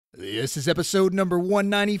This is episode number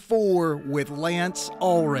 194 with Lance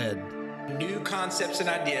Allred. New concepts and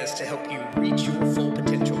ideas to help you reach your full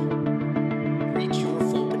potential. Reach your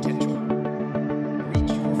full potential.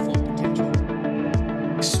 Reach your full potential.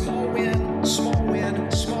 Small win, small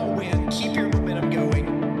win, small win. Keep your momentum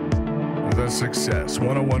going. The Success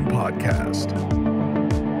 101 Podcast.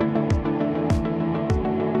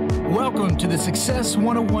 Welcome to the Success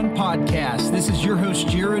 101 Podcast. This is your host,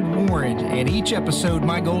 Jared Warren, and each episode,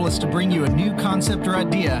 my goal is to bring you a new concept or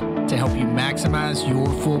idea to help you maximize your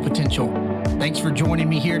full potential. Thanks for joining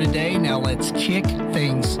me here today. Now let's kick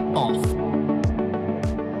things off.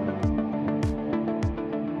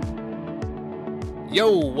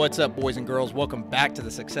 Yo, what's up, boys and girls? Welcome back to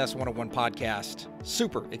the Success 101 Podcast.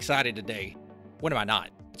 Super excited today. When am I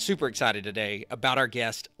not? Super excited today about our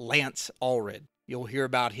guest, Lance Allred. You'll hear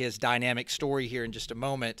about his dynamic story here in just a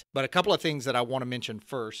moment, but a couple of things that I want to mention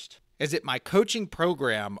first is that my coaching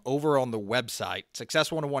program over on the website,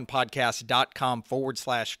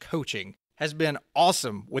 success101podcast.com/coaching, has been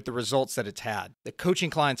awesome with the results that it's had. The coaching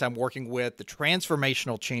clients I'm working with, the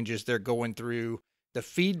transformational changes they're going through, the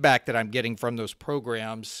feedback that I'm getting from those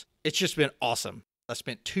programs, it's just been awesome. I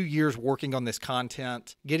spent 2 years working on this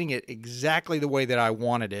content, getting it exactly the way that I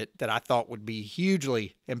wanted it, that I thought would be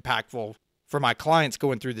hugely impactful for my clients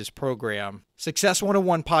going through this program.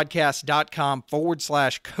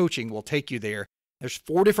 Success101podcast.com/coaching will take you there. There's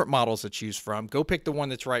 4 different models to choose from. Go pick the one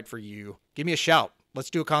that's right for you. Give me a shout. Let's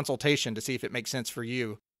do a consultation to see if it makes sense for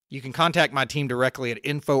you. You can contact my team directly at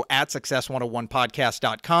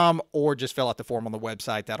info@success101podcast.com or just fill out the form on the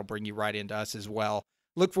website. That'll bring you right into us as well.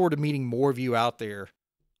 Look forward to meeting more of you out there.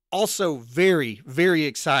 Also, very, very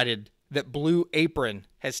excited that Blue Apron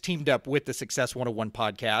has teamed up with the Success 101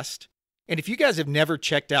 podcast. And if you guys have never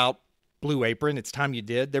checked out Blue Apron, it's time you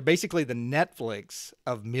did. They're basically the Netflix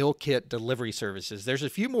of meal kit delivery services. There's a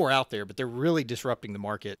few more out there, but they're really disrupting the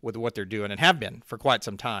market with what they're doing and have been for quite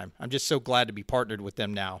some time. I'm just so glad to be partnered with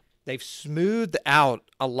them now. They've smoothed out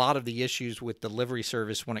a lot of the issues with delivery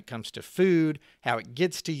service when it comes to food, how it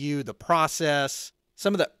gets to you, the process.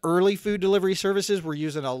 Some of the early food delivery services were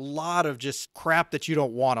using a lot of just crap that you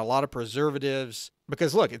don't want, a lot of preservatives.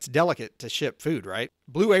 Because look, it's delicate to ship food, right?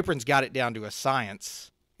 Blue Apron's got it down to a science.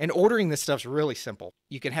 And ordering this stuff's really simple.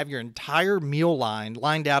 You can have your entire meal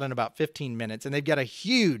lined out in about 15 minutes, and they've got a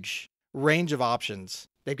huge range of options.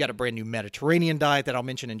 They've got a brand new Mediterranean diet that I'll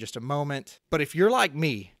mention in just a moment. But if you're like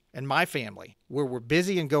me and my family, where we're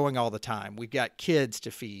busy and going all the time, we've got kids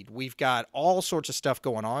to feed, we've got all sorts of stuff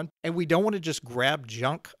going on, and we don't want to just grab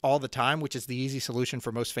junk all the time, which is the easy solution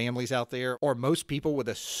for most families out there, or most people with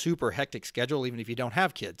a super hectic schedule, even if you don't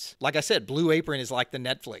have kids. Like I said, Blue Apron is like the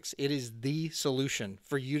Netflix. It is the solution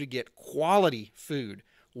for you to get quality food,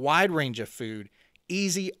 wide range of food,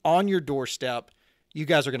 easy on your doorstep. You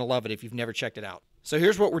guys are going to love it if you've never checked it out. So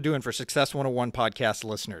here's what we're doing for Success 101 podcast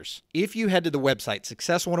listeners. If you head to the website,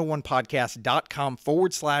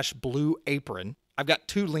 success101podcast.com/Blue Apron, I've got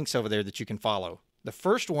 2 links over there that you can follow. The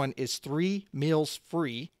first one is 3 meals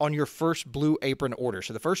free on your first Blue Apron order.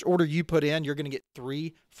 So the first order you put in, you're going to get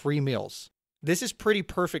 3 free meals. This is pretty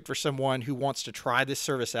perfect for someone who wants to try this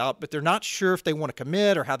service out, but they're not sure if they want to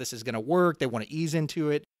commit or how this is going to work. They want to ease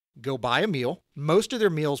into it. Go buy a meal. Most of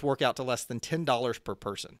their meals work out to less than $10 per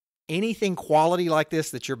person. Anything quality like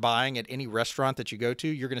this that you're buying at any restaurant that you go to,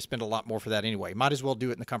 you're going to spend a lot more for that anyway. Might as well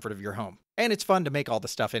do it in the comfort of your home. And it's fun to make all the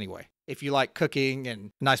stuff anyway. If you like cooking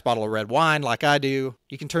and a nice bottle of red wine like I do,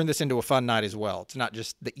 you can turn this into a fun night as well. It's not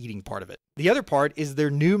just the eating part of it. The other part is their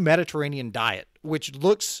new Mediterranean diet, which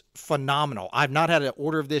looks phenomenal. I've not had an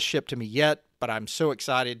order of this shipped to me yet, but I'm so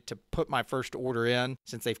excited to put my first order in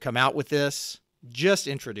since they've come out with this. Just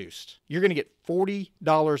introduced. You're going to get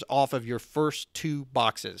 $40 off of your first 2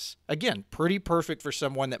 boxes. Again, pretty perfect for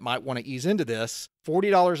someone that might want to ease into this.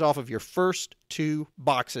 $40 off of your first 2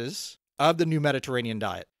 boxes of the new Mediterranean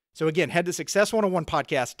diet. So again, head to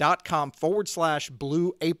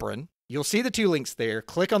success101podcast.com/Blue Apron. You'll see the 2 links there.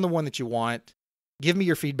 Click on the one that you want. Give me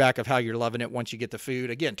your feedback of how you're loving it once you get the food.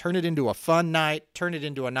 Again, turn it into a fun night. Turn it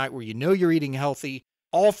into a night where you know you're eating healthy,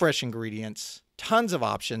 all fresh ingredients, tons of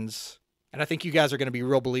options. And I think you guys are going to be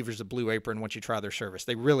real believers of Blue Apron once you try their service.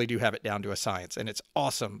 They really do have it down to a science, and it's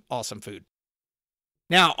awesome, awesome food.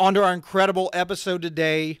 Now, on to our incredible episode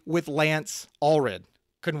today with Lance Allred.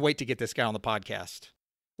 Couldn't wait to get this guy on the podcast.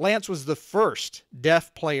 Lance was the first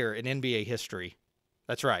deaf player in NBA history.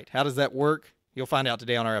 That's right. How does that work? You'll find out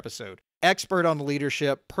today on our episode. Expert on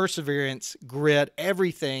leadership, perseverance, grit,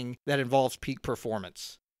 everything that involves peak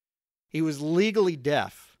performance. He was legally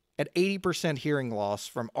deaf at 80% hearing loss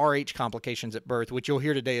from RH complications at birth, which you'll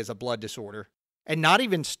hear today is a blood disorder. and not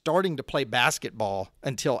even starting to play basketball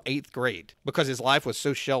until 8th grade because his life was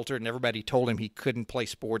so sheltered and everybody told him he couldn't play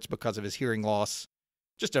sports because of his hearing loss.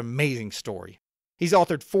 Just an amazing story. He's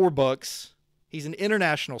authored 4 books. He's an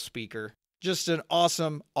international speaker. Just an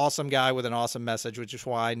awesome, awesome guy with an awesome message, which is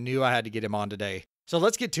why I knew I had to get him on today. So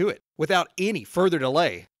let's get to it. Without any further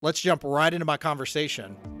delay, let's jump right into my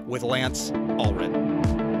conversation with Lance Allred.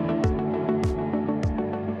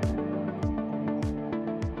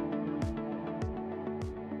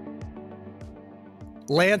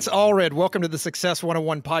 Lance Allred, welcome to the Success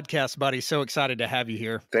 101 podcast, buddy. So excited to have you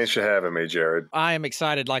here. Thanks for having me, Jared. I am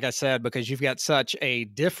excited, like I said, because you've got such a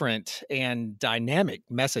different and dynamic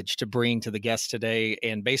message to bring to the guests today.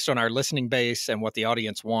 And based on our listening base and what the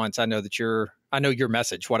audience wants, I know your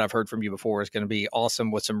message, what I've heard from you before, is going to be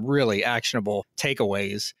awesome with some really actionable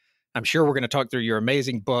takeaways. I'm sure we're going to talk through your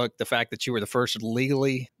amazing book, the fact that you were the first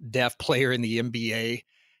legally deaf player in the NBA,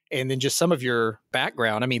 and then just some of your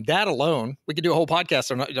background. I mean, that alone, we could do a whole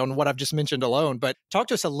podcast on what I've just mentioned alone, but talk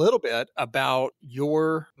to us a little bit about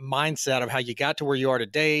your mindset of how you got to where you are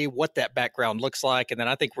today, what that background looks like. And then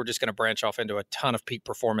I think we're just going to branch off into a ton of peak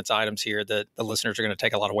performance items here that the listeners are going to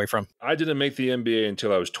take a lot away from. I didn't make the NBA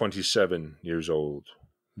until I was 27 years old.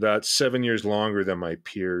 That's 7 years longer than my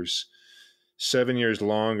peers, 7 years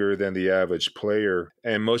longer than the average player,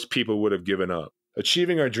 and most people would have given up.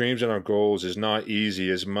 Achieving our dreams and our goals is not easy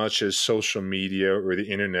as much as social media or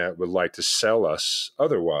the internet would like to sell us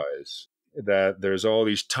otherwise. That there's all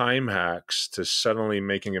these time hacks to suddenly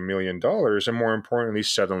making $1 million, and more importantly,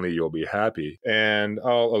 suddenly you'll be happy. And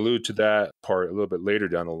I'll allude to that part a little bit later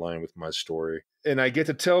down the line with my story. And I get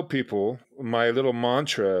to tell people my little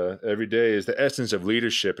mantra every day is the essence of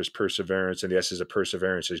leadership is perseverance, and the essence of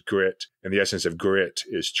perseverance is grit, and the essence of grit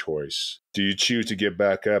is choice. Do you choose to get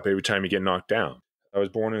back up every time you get knocked down? I was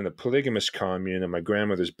born in a polygamist commune in my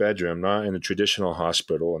grandmother's bedroom, not in a traditional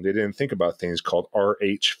hospital, and they didn't think about things called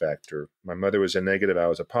RH factor. My mother was a negative, I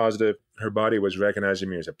was a positive. Her body was recognizing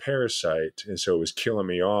me as a parasite, and so it was killing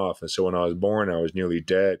me off. And so when I was born, I was nearly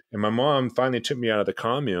dead. And my mom finally took me out of the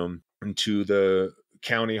commune into the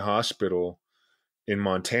county hospital in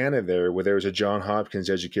Montana where there was a Johns Hopkins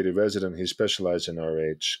educated resident who specialized in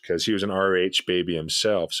RH because he was an RH baby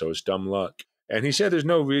himself, so it's dumb luck. And he said there's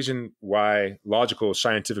no reason why, logical,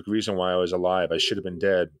 scientific reason why I was alive. I should have been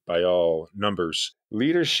dead by all numbers.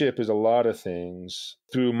 Leadership is a lot of things.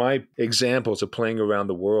 Through my examples of playing around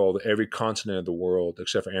the world, every continent of the world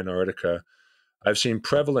except for Antarctica, I've seen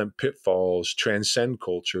prevalent pitfalls transcend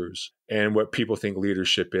cultures and what people think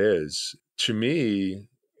leadership is. To me,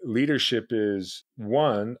 leadership is,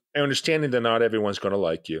 one, understanding that not everyone's going to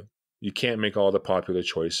like you. You can't make all the popular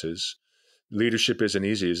choices. Leadership isn't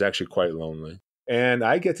easy. It's actually quite lonely. And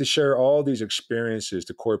I get to share all these experiences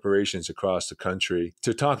to corporations across the country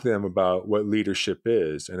to talk to them about what leadership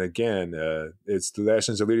is. And again, it's the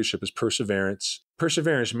essence of leadership is perseverance.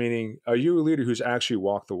 Perseverance meaning, are you a leader who's actually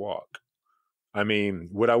walked the walk? I mean,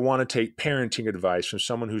 would I want to take parenting advice from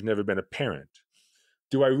someone who's never been a parent?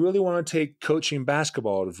 Do I really want to take coaching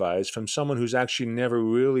basketball advice from someone who's actually never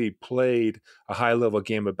really played a high-level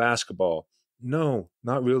game of basketball? No,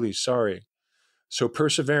 not really. Sorry. So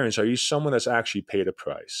perseverance, are you someone that's actually paid a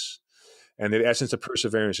price? And the essence of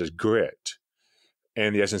perseverance is grit.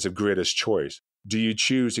 And the essence of grit is choice. Do you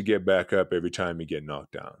choose to get back up every time you get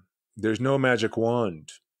knocked down? There's no magic wand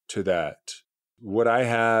to that. What I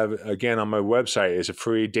have, again, on my website is a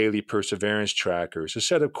free daily perseverance tracker. It's a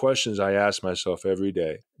set of questions I ask myself every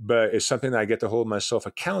day, but it's something that I get to hold myself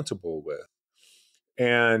accountable with.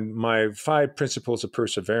 And my 5 principles of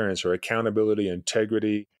perseverance are accountability,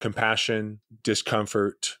 integrity, compassion,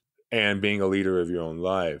 discomfort, and being a leader of your own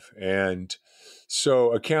life. And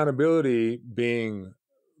so accountability being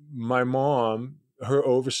my mom, her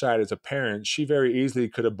oversight as a parent, she very easily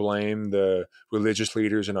could have blamed the religious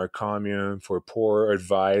leaders in our commune for poor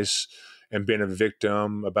advice and been a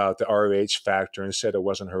victim about the RH factor and said it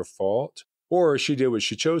wasn't her fault. Or she did what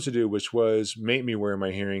she chose to do, which was make me wear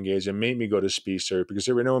my hearing aids and make me go to speech therapy because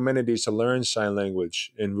there were no amenities to learn sign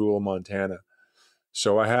language in rural Montana.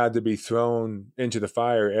 So I had to be thrown into the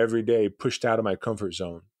fire every day, pushed out of my comfort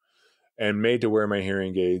zone, and made to wear my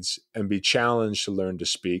hearing aids and be challenged to learn to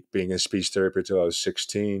speak, being a speech therapist until I was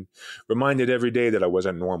 16, reminded every day that I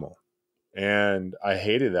wasn't normal. And I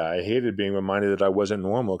hated that. I hated being reminded that I wasn't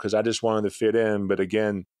normal because I just wanted to fit in. But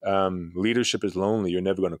again, leadership is lonely. You're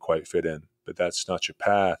never going to quite fit in, but that's not your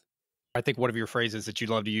path. I think one of your phrases that you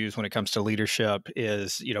love to use when it comes to leadership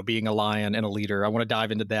is, being a lion and a leader. I want to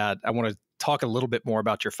dive into that. I want to talk a little bit more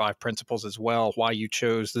about your 5 principles as well, why you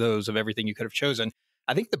chose those of everything you could have chosen.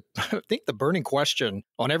 I think the I think the burning question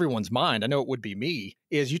on everyone's mind, I know it would be me,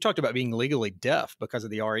 is you talked about being legally deaf because of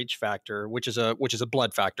the RH factor, which is a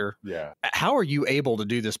blood factor. Yeah. How are you able to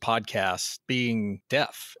do this podcast being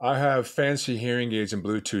deaf? I have fancy hearing aids and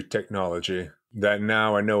Bluetooth technology that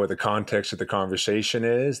now I know what the context of the conversation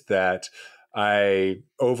is, that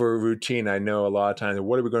over routine, I know a lot of times,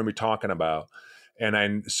 what are we going to be talking about?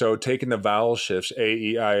 So taking the vowel shifts, A,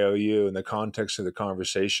 E, I, O, U, in the context of the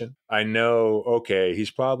conversation, I know, okay,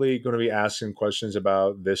 he's probably going to be asking questions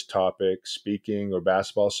about this topic, speaking or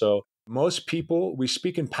basketball. So most people, we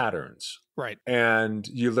speak in patterns. Right. And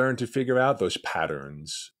you learn to figure out those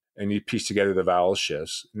patterns and you piece together the vowel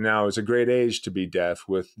shifts. Now, it's a great age to be deaf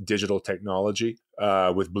with digital technology,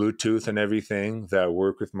 with Bluetooth and everything that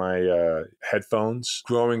work with my headphones.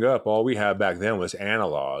 Growing up, all we had back then was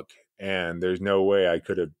analog. And there's no way I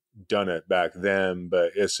could have done it back then,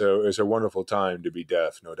 but it's a wonderful time to be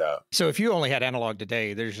deaf, no doubt. So if you only had analog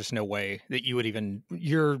today, there's just no way that you would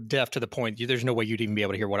you're deaf to the point, there's no way you'd even be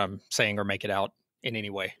able to hear what I'm saying or make it out in any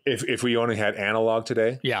way. If we only had analog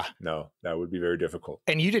today? Yeah. No, that would be very difficult.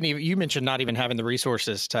 And you mentioned not even having the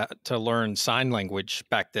resources to learn sign language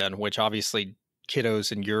back then, which obviously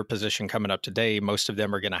kiddos in your position coming up today, most of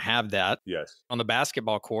them are going to have that. Yes. On the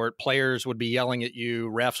basketball court, players would be yelling at you,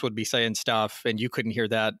 refs would be saying stuff, and you couldn't hear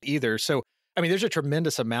that either. So, I mean, there's a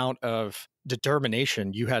tremendous amount of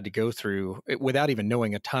determination you had to go through without even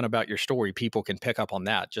knowing a ton about your story. People can pick up on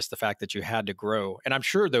that, just the fact that you had to grow. And I'm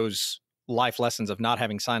sure those life lessons of not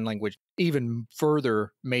having sign language even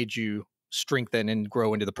further made you strengthen and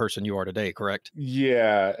grow into the person you are today, correct?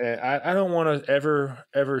 Yeah. And I don't want to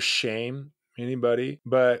ever shame anybody,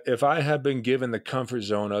 but if I had been given the comfort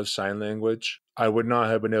zone of sign language, I would not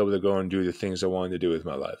have been able to go and do the things I wanted to do with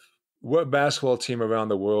my life. What basketball team around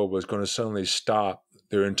the world was going to suddenly stop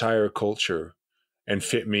their entire culture and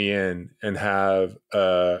fit me in and have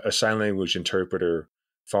a sign language interpreter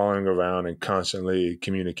following around and constantly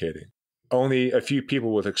communicating? Only a few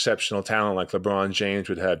people with exceptional talent like LeBron James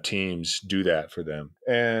would have teams do that for them.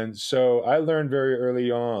 And so I learned very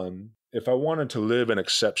early on, if I wanted to live an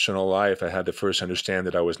exceptional life, I had to first understand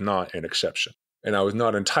that I was not an exception and I was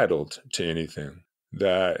not entitled to anything.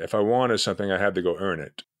 That if I wanted something, I had to go earn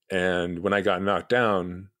it. And when I got knocked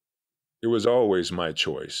down, it was always my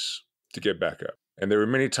choice to get back up. And there were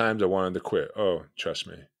many times I wanted to quit. Oh, trust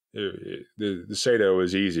me. To say that it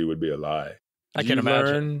was easy would be a lie. I can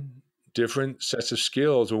imagine. Learn different sets of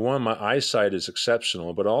skills. Well, one, my eyesight is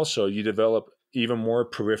exceptional, but also you develop even more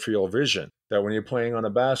peripheral vision. That when you're playing on a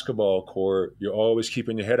basketball court, you're always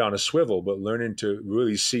keeping your head on a swivel, but learning to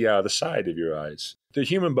really see out of the side of your eyes. The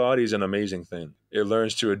human body is an amazing thing. It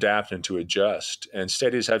learns to adapt and to adjust. And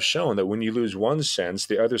studies have shown that when you lose one sense,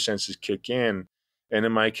 the other senses kick in. And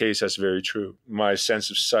in my case, that's very true. My sense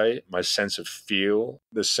of sight, my sense of feel,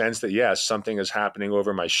 the sense that, yes, something is happening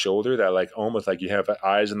over my shoulder, that almost like you have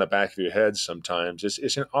eyes in the back of your head sometimes.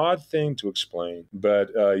 It's an odd thing to explain, but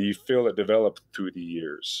you feel it develop through the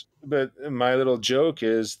years. But my little joke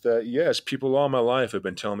is that, yes, people all my life have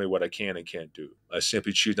been telling me what I can and can't do. I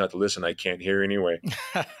simply choose not to listen. I can't hear anyway.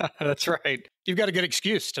 That's right. You've got a good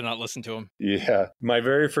excuse to not listen to them. Yeah. My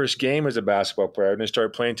very first game as a basketball player, I didn't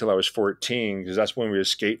start playing until I was 14 because that's when we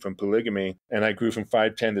escaped from polygamy. And I grew from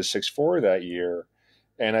 5'10 to 6'4 that year.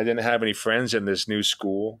 And I didn't have any friends in this new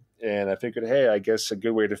school. And I figured, hey, I guess a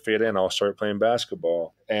good way to fit in, I'll start playing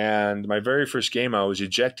basketball. And my very first game, I was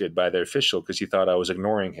ejected by the official because he thought I was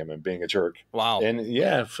ignoring him and being a jerk. Wow. And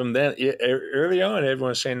yeah, from then, early on, everyone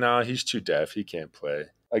was saying, no, he's too deaf. He can't play.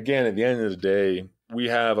 Again, at the end of the day, we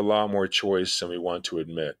have a lot more choice than we want to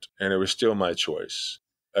admit. And it was still my choice.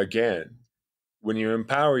 Again, when you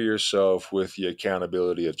empower yourself with the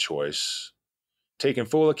accountability of choice, taking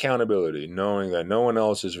full accountability, knowing that no one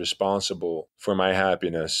else is responsible for my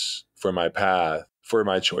happiness, for my path, for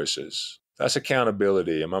my choices. That's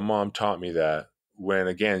accountability. And my mom taught me that when,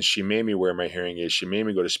 again, she made me wear my hearing aids. She made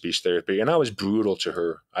me go to speech therapy. And I was brutal to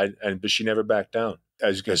her, but she never backed down.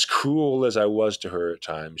 As cruel as I was to her at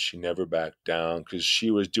times, she never backed down because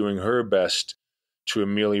she was doing her best to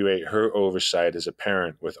ameliorate her oversight as a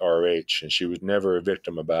parent with RH. And she was never a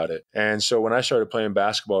victim about it. And so when I started playing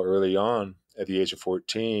basketball early on, at the age of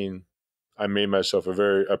 14, I made myself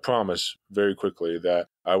a promise very quickly that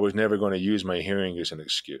I was never going to use my hearing as an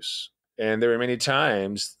excuse. And there were many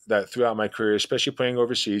times that throughout my career, especially playing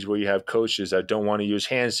overseas, where you have coaches that don't want to use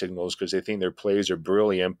hand signals because they think their plays are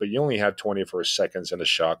brilliant, but you only have 24 seconds in a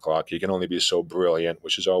shot clock. You can only be so brilliant,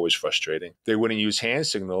 which is always frustrating. They wouldn't use hand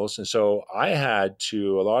signals. And so I had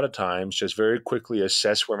to, a lot of times, just very quickly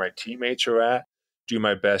assess where my teammates are at, do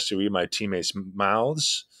my best to read my teammates'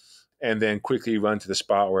 mouths, and then quickly run to the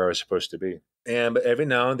spot where I was supposed to be. But every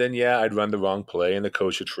now and then, yeah, I'd run the wrong play and the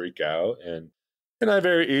coach would freak out. And I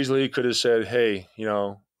very easily could have said, hey,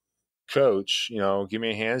 coach, give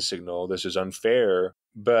me a hand signal. This is unfair.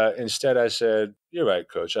 But instead I said, you're right,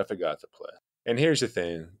 coach, I forgot to play. And here's the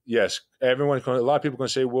thing. Yes, a lot of people are going to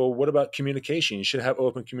say, well, what about communication? You should have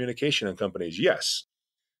open communication in companies. Yes,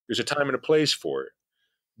 there's a time and a place for it.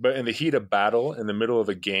 But in the heat of battle, in the middle of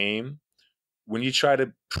a game, when you try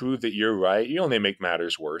to prove that you're right, you only make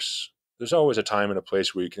matters worse. There's always a time and a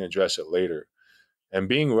place where you can address it later. And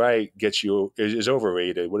being right is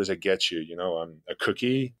overrated. What does it get you? A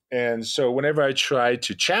cookie. And so whenever I tried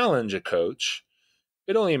to challenge a coach,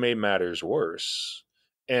 it only made matters worse.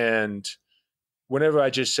 And whenever I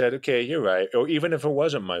just said, okay, you're right, or even if it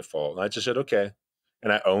wasn't my fault, I just said, okay,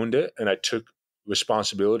 and I owned it and I took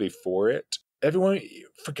responsibility for it, everyone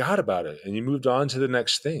forgot about it and you moved on to the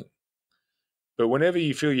next thing. But whenever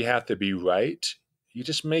you feel you have to be right, you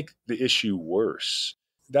just make the issue worse.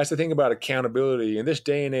 That's the thing about accountability. In this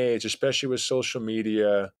day and age, especially with social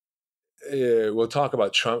media, we'll talk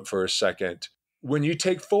about Trump for a second. When you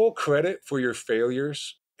take full credit for your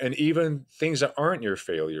failures and even things that aren't your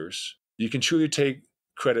failures, you can truly take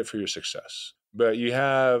credit for your success. But you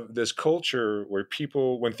have this culture where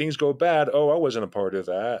people, when things go bad, oh, I wasn't a part of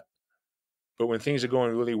that. But when things are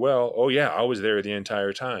going really well, oh, yeah, I was there the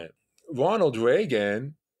entire time. Ronald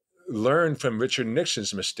Reagan learned from Richard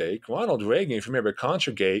Nixon's mistake. Ronald Reagan, if you remember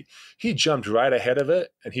Contragate, he jumped right ahead of it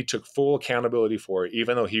and he took full accountability for it,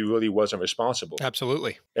 even though he really wasn't responsible.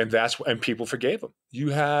 Absolutely. And people forgave him.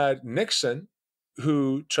 You had Nixon,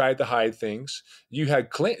 who tried to hide things. You had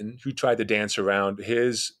Clinton, who tried to dance around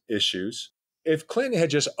his issues. If Clinton had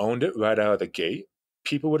just owned it right out of the gate,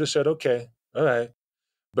 people would have said, okay, all right.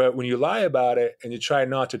 But when you lie about it and you try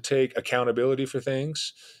not to take accountability for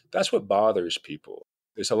things, that's what bothers people.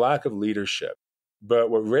 There's a lack of leadership. But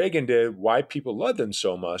what Reagan did, why people loved him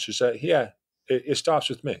so much, is that, yeah, it stops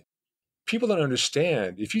with me. People don't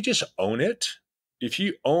understand. If you just own it, if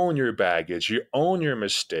you own your baggage, you own your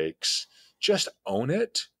mistakes, just own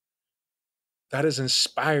it, that is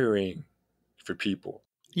inspiring for people.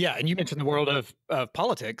 Yeah, and you mentioned the world of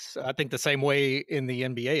politics. I think the same way in the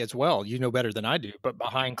NBA as well. You know better than I do, but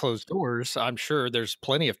behind closed doors, I'm sure there's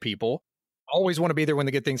plenty of people always want to be there when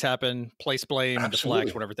the good things happen, place blame and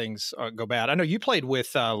deflect whenever things go bad. I know you played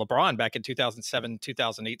with LeBron back in 2007,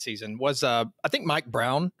 2008 season. I think Mike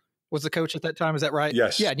Brown was the coach at that time. Is that right?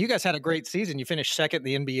 Yes. Yeah, and you guys had a great season. You finished second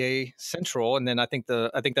in the NBA Central, and then I think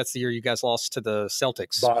that's the year you guys lost to the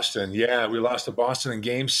Celtics. Boston, yeah, we lost to Boston in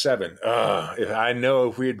Game 7.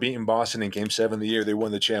 If we had beaten Boston in Game 7 the year they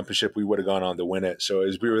won the championship, we would have gone on to win it. So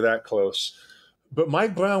we were that close. But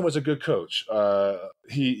Mike Brown was a good coach.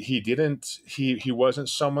 He wasn't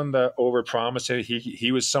someone that overpromised.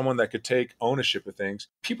 He was someone that could take ownership of things.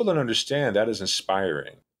 People don't understand that is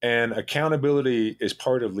inspiring. And accountability is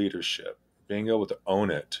part of leadership, being able to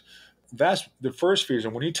own it. That's the first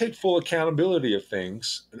reason. When you take full accountability of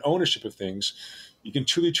things and ownership of things, you can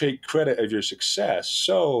truly take credit of your success.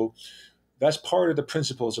 So that's part of the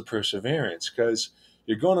principles of perseverance, because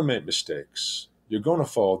you're going to make mistakes. You're going to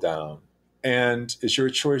fall down. And it's your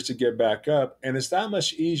choice to get back up. And it's that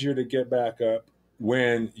much easier to get back up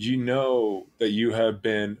when you know that you have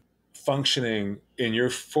been functioning in your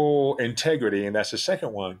full integrity. And that's the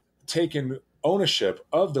second one, taking ownership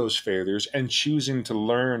of those failures and choosing to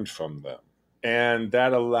learn from them. And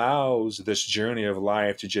that allows this journey of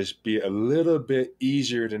life to just be a little bit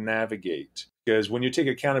easier to navigate. Because when you take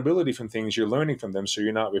accountability from things, you're learning from them, so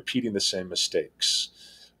you're not repeating the same mistakes.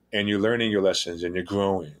 And you're learning your lessons and you're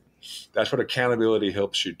growing. That's what accountability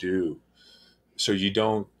helps you do. So you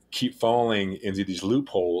don't keep falling into these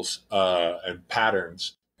loopholes and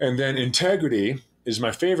patterns. And then integrity is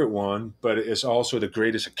my favorite one, but it's also the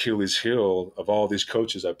greatest Achilles heel of all these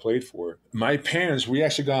coaches I played for. My parents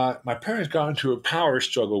got into a power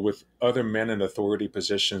struggle with other men in authority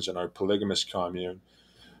positions in our polygamist commune.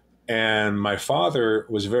 And my father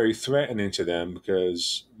was very threatening to them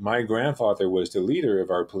because my grandfather was the leader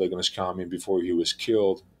of our polygamist commune before he was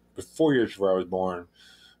killed, 4 years before I was born.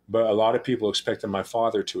 But a lot of people expected my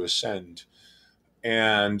father to ascend.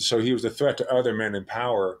 And so he was a threat to other men in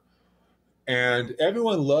power. And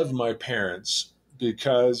everyone loved my parents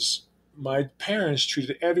because my parents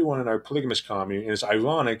treated everyone in our polygamous commune, and it's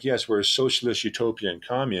ironic, yes, we're a socialist utopian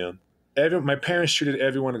commune. My parents treated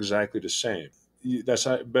everyone exactly the same.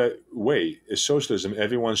 But wait, is socialism,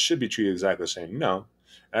 everyone should be treated exactly the same? No.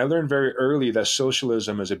 And I learned very early that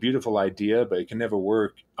socialism is a beautiful idea, but it can never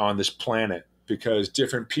work on this planet because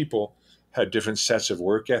different people had different sets of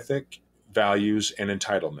work ethic, values, and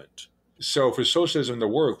entitlement. So for socialism to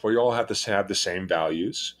work, we all have to have the same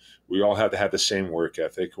values. We all have to have the same work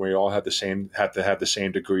ethic. We all have to have the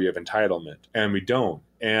same degree of entitlement, and we don't.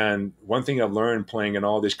 And one thing I've learned playing in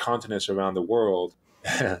all these continents around the world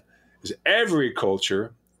is every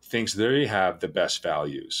culture thinks they have the best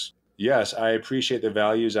values. Yes, I appreciate the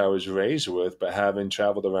values I was raised with, but having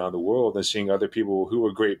traveled around the world and seeing other people who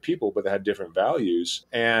were great people, but they had different values.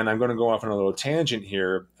 And I'm going to go off on a little tangent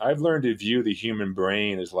here. I've learned to view the human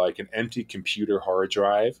brain as like an empty computer hard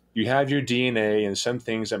drive. You have your DNA and some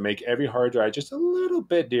things that make every hard drive just a little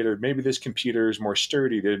bit different. Maybe this computer is more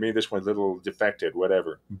sturdy. Maybe this one's a little defected,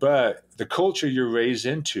 whatever. But the culture you're raised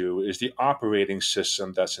into is the operating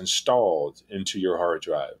system that's installed into your hard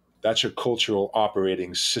drive. That's your cultural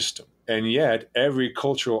operating system. And yet, every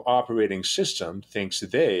cultural operating system thinks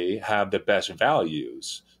they have the best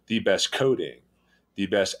values, the best coding, the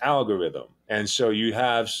best algorithm. And so you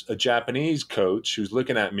have a Japanese coach who's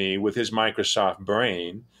looking at me with his Microsoft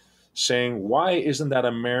brain saying, why isn't that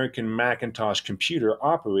American Macintosh computer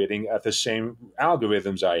operating at the same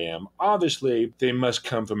algorithms I am? Obviously, they must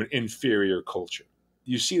come from an inferior culture.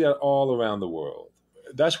 You see that all around the world.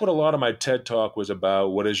 That's what a lot of my TED Talk was about.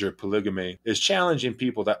 What is your polygamy? Is challenging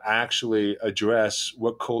people to actually address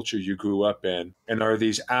what culture you grew up in. And are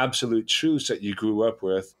these absolute truths that you grew up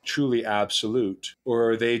with truly absolute? Or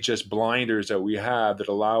are they just blinders that we have that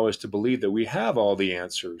allow us to believe that we have all the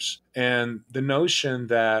answers? And the notion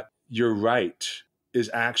that you're right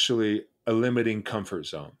is actually a limiting comfort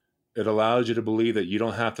zone. It allows you to believe that you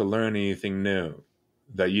don't have to learn anything new,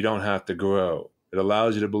 that you don't have to grow. It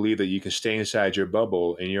allows you to believe that you can stay inside your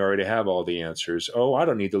bubble and you already have all the answers. Oh, I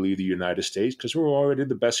don't need to leave the United States because we're already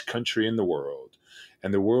the best country in the world.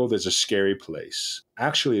 And the world is a scary place.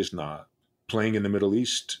 Actually, it's not. Playing in the Middle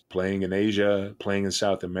East, playing in Asia, playing in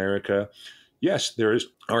South America. Yes, there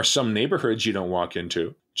are some neighborhoods you don't walk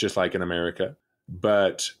into, just like in America.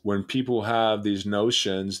 But when people have these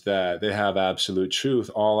notions that they have absolute truth,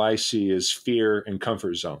 all I see is fear and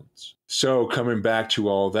comfort zones. So coming back to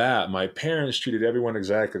all that, my parents treated everyone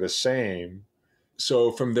exactly the same.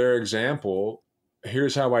 So from their example,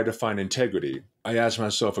 here's how I define integrity. I ask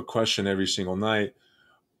myself a question every single night.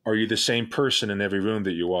 Are you the same person in every room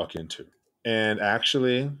that you walk into? And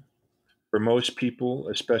actually, for most people,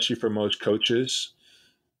 especially for most coaches,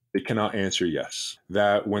 they cannot answer yes.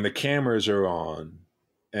 That when the cameras are on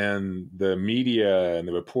and the media and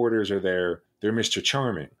the reporters are there, they're Mr.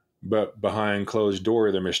 Charming. But behind closed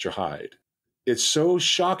door, they're Mr. Hyde. It's so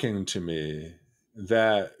shocking to me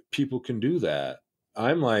that people can do that.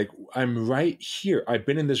 I'm like, I'm right here. I've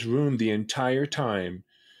been in this room the entire time,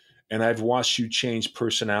 and I've watched you change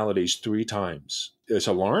personalities 3 times. It's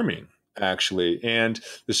alarming, actually. And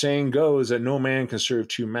the saying goes that no man can serve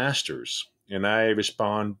 2 masters. And I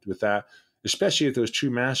respond with that, especially if those 2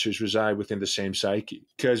 masters reside within the same psyche.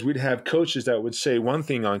 Because we'd have coaches that would say one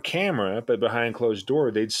thing on camera, but behind closed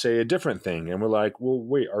door, they'd say a different thing. And we're like, well,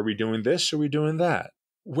 wait, are we doing this or are we doing that?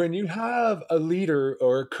 When you have a leader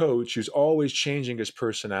or a coach who's always changing his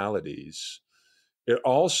personalities, it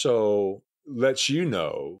also lets you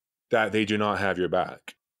know that they do not have your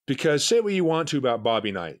back. Because say what you want to about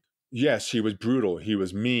Bobby Knight. Yes, he was brutal. He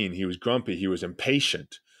was mean. He was grumpy. He was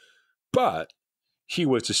impatient. But he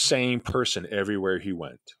was the same person everywhere he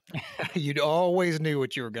went. You'd always knew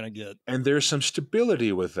what you were going to get. And there's some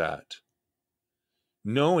stability with that.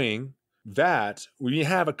 Knowing that when you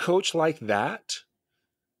have a coach like that,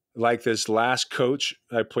 like this last coach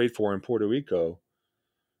I played for in Puerto Rico,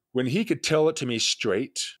 when he could tell it to me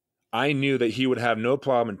straight, I knew that he would have no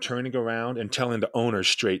problem in turning around and telling the owner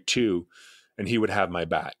straight too, and he would have my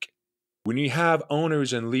back. When you have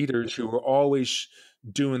owners and leaders who are always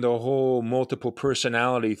doing the whole multiple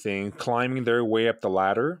personality thing, climbing their way up the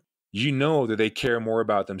ladder, you know that they care more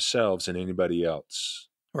about themselves than anybody else.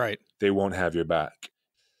 Right. They won't have your back.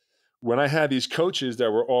 When I had these coaches that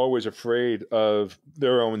were always afraid of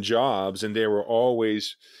their own jobs and they were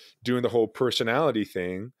always doing the whole personality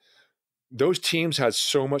thing, those teams had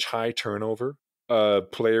so much high turnover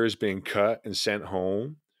of players being cut and sent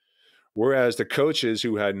home. Whereas the coaches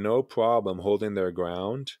who had no problem holding their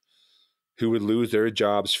ground, who would lose their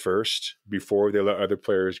jobs first before they let other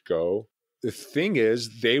players go. The thing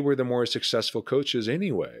is, they were the more successful coaches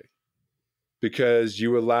anyway, because they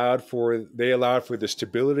allowed for the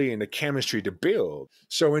stability and the chemistry to build.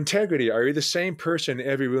 So integrity, are you the same person in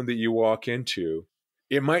every room that you walk into?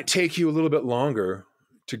 It might take you a little bit longer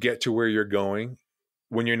to get to where you're going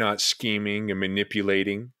when you're not scheming and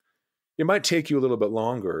manipulating. It might take you a little bit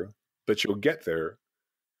longer, but you'll get there.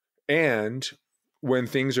 And when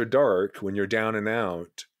things are dark, when you're down and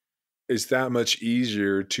out, it's that much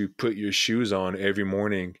easier to put your shoes on every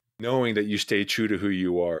morning, knowing that you stay true to who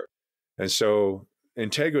you are. And so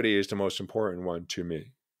integrity is the most important one to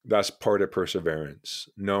me. That's part of perseverance,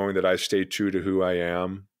 knowing that I've stayed true to who I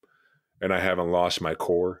am and I haven't lost my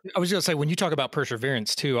core. I was going to say, when you talk about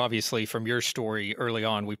perseverance too, obviously from your story early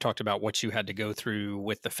on, we've talked about what you had to go through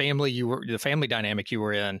with the family dynamic you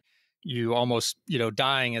were in, you almost,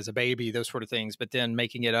 dying as a baby, those sort of things, but then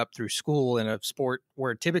making it up through school in a sport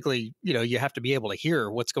where typically, you have to be able to hear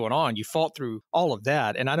what's going on. You fought through all of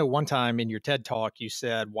that. And I know one time in your TED talk, you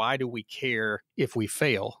said, why do we care if we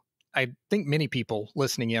fail? I think many people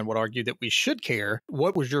listening in would argue that we should care.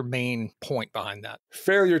 What was your main point behind that?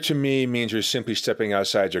 Failure to me means you're simply stepping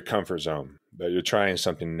outside your comfort zone, that you're trying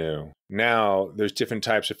something new. Now, there's different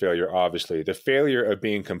types of failure, obviously. The failure of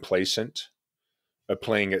being complacent, of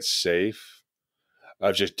playing it safe,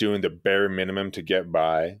 of just doing the bare minimum to get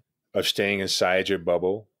by, of staying inside your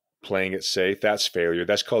bubble, playing it safe, that's failure.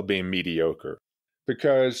 That's called being mediocre.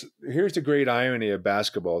 Because here's the great irony of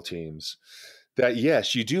basketball teams. That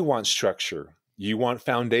yes, you do want structure, you want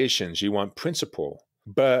foundations, you want principle,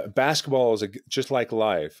 but basketball is just like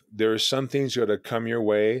life. There are some things that are come your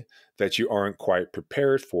way that you aren't quite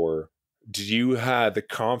prepared for. Do you have the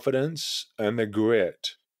confidence and the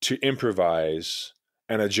grit to improvise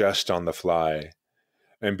and adjust on the fly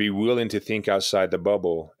and be willing to think outside the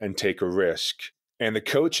bubble and take a risk? And the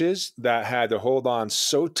coaches that had to hold on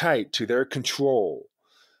so tight to their control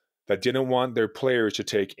that didn't want their players to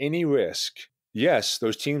take any risk. Yes,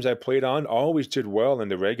 those teams I played on always did well in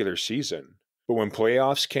the regular season. But when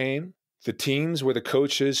playoffs came, the teams where the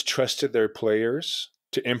coaches trusted their players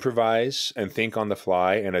to improvise and think on the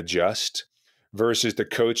fly and adjust versus the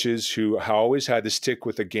coaches who always had to stick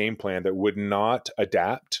with a game plan that would not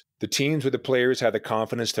adapt. The teams where the players had the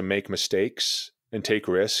confidence to make mistakes and take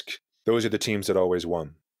risk, those are the teams that always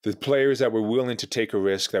won. The players that were willing to take a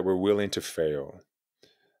risk, that were willing to fail,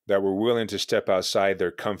 that were willing to step outside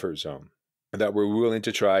their comfort zone, that were willing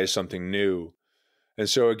to try something new. And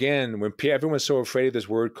so again, when everyone's so afraid of this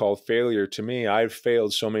word called failure, to me, I've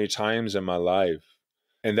failed so many times in my life.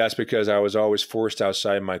 And that's because I was always forced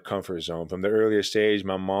outside my comfort zone. From the earliest age,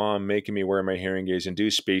 my mom making me wear my hearing aids and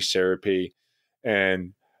do speech therapy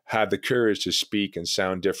and have the courage to speak and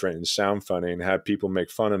sound different and sound funny and have people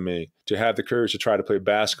make fun of me, to have the courage to try to play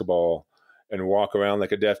basketball and walk around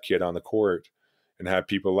like a deaf kid on the court and have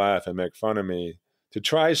people laugh and make fun of me. To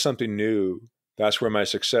try something new, that's where my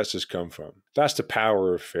successes come from. That's the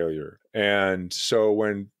power of failure. And so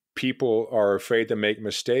when people are afraid to make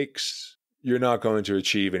mistakes, you're not going to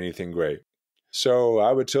achieve anything great. So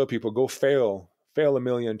I would tell people, go fail a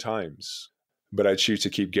million times. But I choose to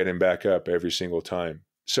keep getting back up every single time.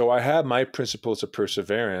 So I have my principles of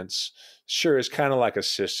perseverance. Sure, it's kind of like a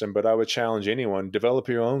system, but I would challenge anyone, develop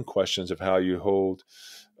your own questions of how you hold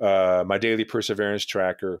my daily perseverance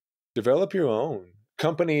tracker. Develop your own.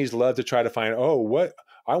 Companies love to try to find, what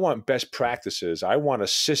I want best practices. I want a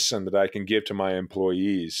system that I can give to my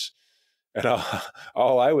employees. And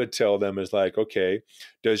all I would tell them is like, okay,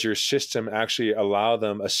 does your system actually allow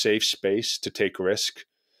them a safe space to take risk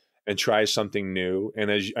and try something new?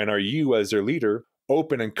 And are you as their leader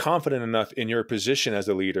open and confident enough in your position as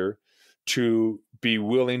a leader to be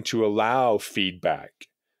willing to allow feedback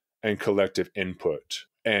and collective input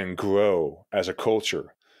and grow as a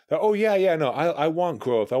culture? I want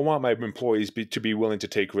growth. I want my employees to be willing to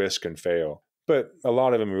take risk and fail. But a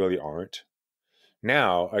lot of them really aren't.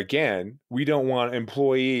 Now, again, we don't want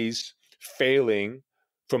employees failing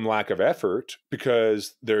from lack of effort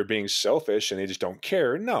because they're being selfish and they just don't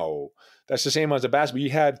care. No, that's the same as a basketball.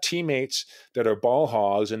 You have teammates that are ball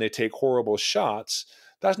hogs and they take horrible shots.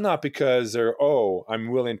 That's not because they're,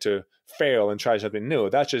 I'm willing to fail and try something new.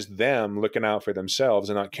 That's just them looking out for themselves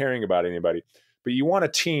and not caring about anybody. But you want a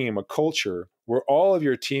team, a culture where all of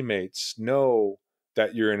your teammates know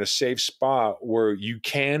that you're in a safe spot where you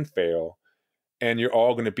can fail and you're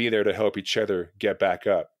all going to be there to help each other get back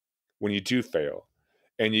up when you do fail.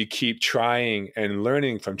 And you keep trying and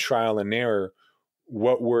learning from trial and error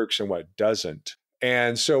what works and what doesn't.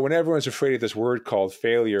 And so when everyone's afraid of this word called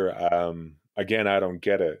failure, again, I don't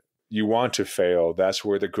get it. You want to fail. That's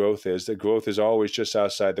where the growth is. The growth is always just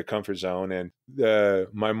outside the comfort zone. And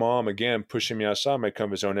my mom, again, pushing me outside my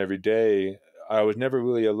comfort zone every day, I was never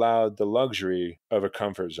really allowed the luxury of a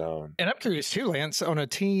comfort zone. And I'm curious too, Lance, on a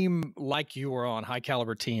team like you were on, high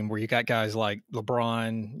caliber team where you got guys like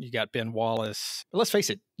LeBron, you got Ben Wallace. But let's face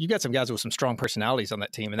it, you got some guys with some strong personalities on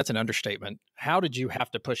that team, and that's an understatement. How did you have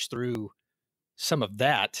to push through some of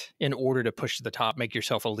that in order to push to the top, make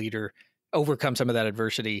yourself a leader, overcome some of that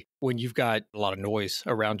adversity when you've got a lot of noise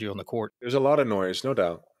around you on the court? There's a lot of noise, no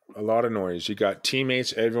doubt. A lot of noise. You got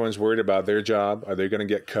teammates, everyone's worried about their job. Are they going to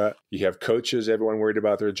get cut? You have coaches, everyone worried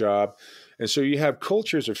about their job. And so you have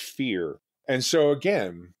cultures of fear. And so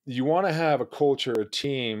again, you want to have a culture, a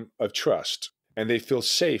team of trust, and they feel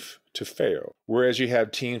safe to fail. Whereas you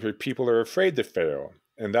have teams where people are afraid to fail,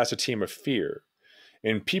 and that's a team of fear.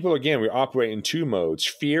 And people, again, we operate in two modes,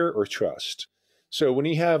 fear or trust. So when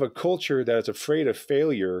you have a culture that is afraid of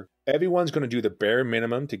failure, everyone's going to do the bare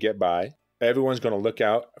minimum to get by. Everyone's going to look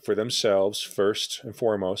out for themselves first and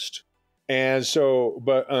foremost. And so,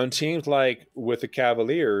 but on teams like with the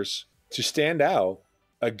Cavaliers, to stand out,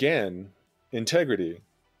 again, integrity.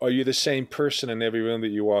 Are you the same person in every room that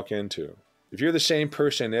you walk into? If you're the same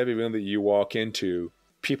person in every room that you walk into,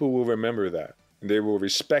 people will remember that. And they will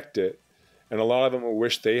respect it. And a lot of them will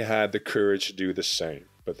wish they had the courage to do the same.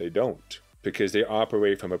 But they don't, because they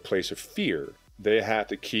operate from a place of fear. They have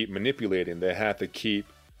to keep manipulating. They have to keep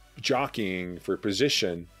jockeying for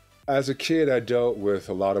position. As a kid, I dealt with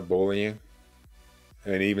a lot of bullying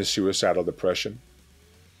and even suicidal depression.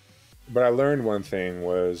 But I learned one thing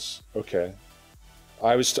was, okay,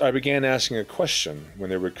 I began asking a question when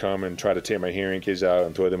they would come and try to take my hearing aids out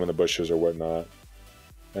and throw them in the bushes or whatnot.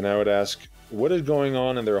 And I would ask, what is going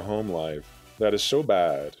on in their home life that is so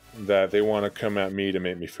bad that they want to come at me to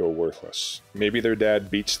make me feel worthless? Maybe their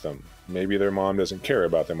dad beats them. Maybe their mom doesn't care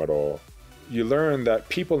about them at all. You learn that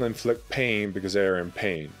people inflict pain because they are in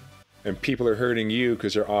pain. And people are hurting you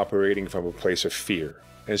because they're operating from a place of fear.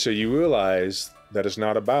 And so you realize that it's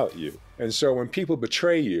not about you. And so when people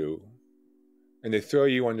betray you and they throw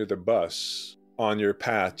you under the bus on your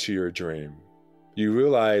path to your dream, you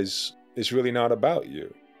realize it's really not about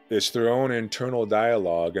you. It's their own internal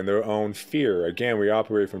dialogue and their own fear. Again, we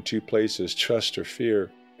operate from two places, trust or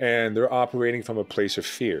fear. And they're operating from a place of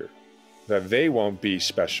fear that they won't be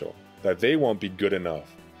special, that they won't be good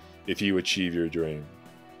enough if you achieve your dream,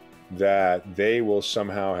 that they will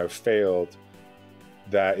somehow have failed,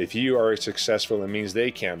 that if you are successful, it means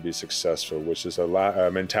they can't be successful, which is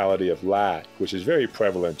a mentality of lack, which is very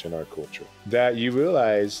prevalent in our culture. That you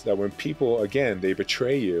realize that when people, again, they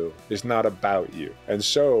betray you, it's not about you. And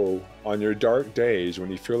so on your dark days,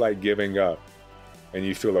 when you feel like giving up and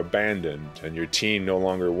you feel abandoned and your team no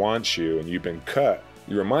longer wants you and you've been cut,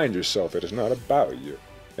 you remind yourself that it's not about you.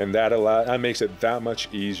 And that makes it that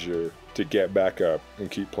much easier to get back up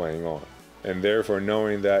and keep playing on. And therefore,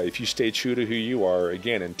 knowing that if you stay true to who you are,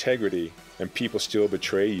 again, integrity, and people still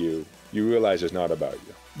betray you, you realize it's not about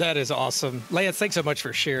you. That is awesome. Lance, thanks so much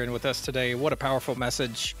for sharing with us today. What a powerful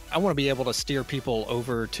message. I want to be able to steer people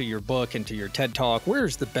over to your book and to your TED Talk.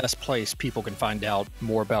 Where's the best place people can find out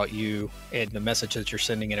more about you and the message that you're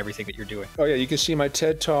sending and everything that you're doing? Oh, yeah. You can see my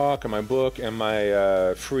TED Talk and my book and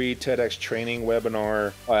my free TEDx training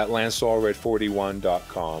webinar at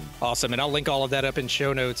lanceallred41.com. Awesome. And I'll link all of that up in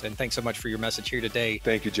show notes. And thanks so much for your message here today.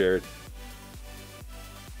 Thank you, Jared.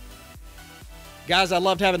 Guys, I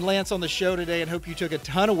loved having Lance on the show today and hope you took a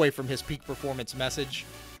ton away from his peak performance message.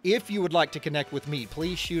 If you would like to connect with me,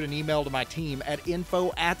 please shoot an email to my team at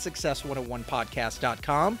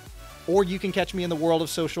info@success101podcast.com, or you can catch me in the world of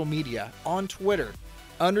social media on Twitter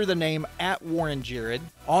under the name @WarrenJared,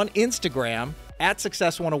 on Instagram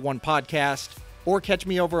 @Success101podcast, or catch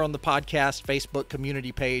me over on the podcast Facebook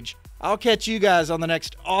community page. I'll catch you guys on the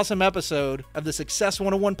next awesome episode of the Success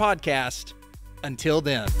 101 podcast. Until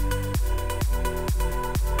then.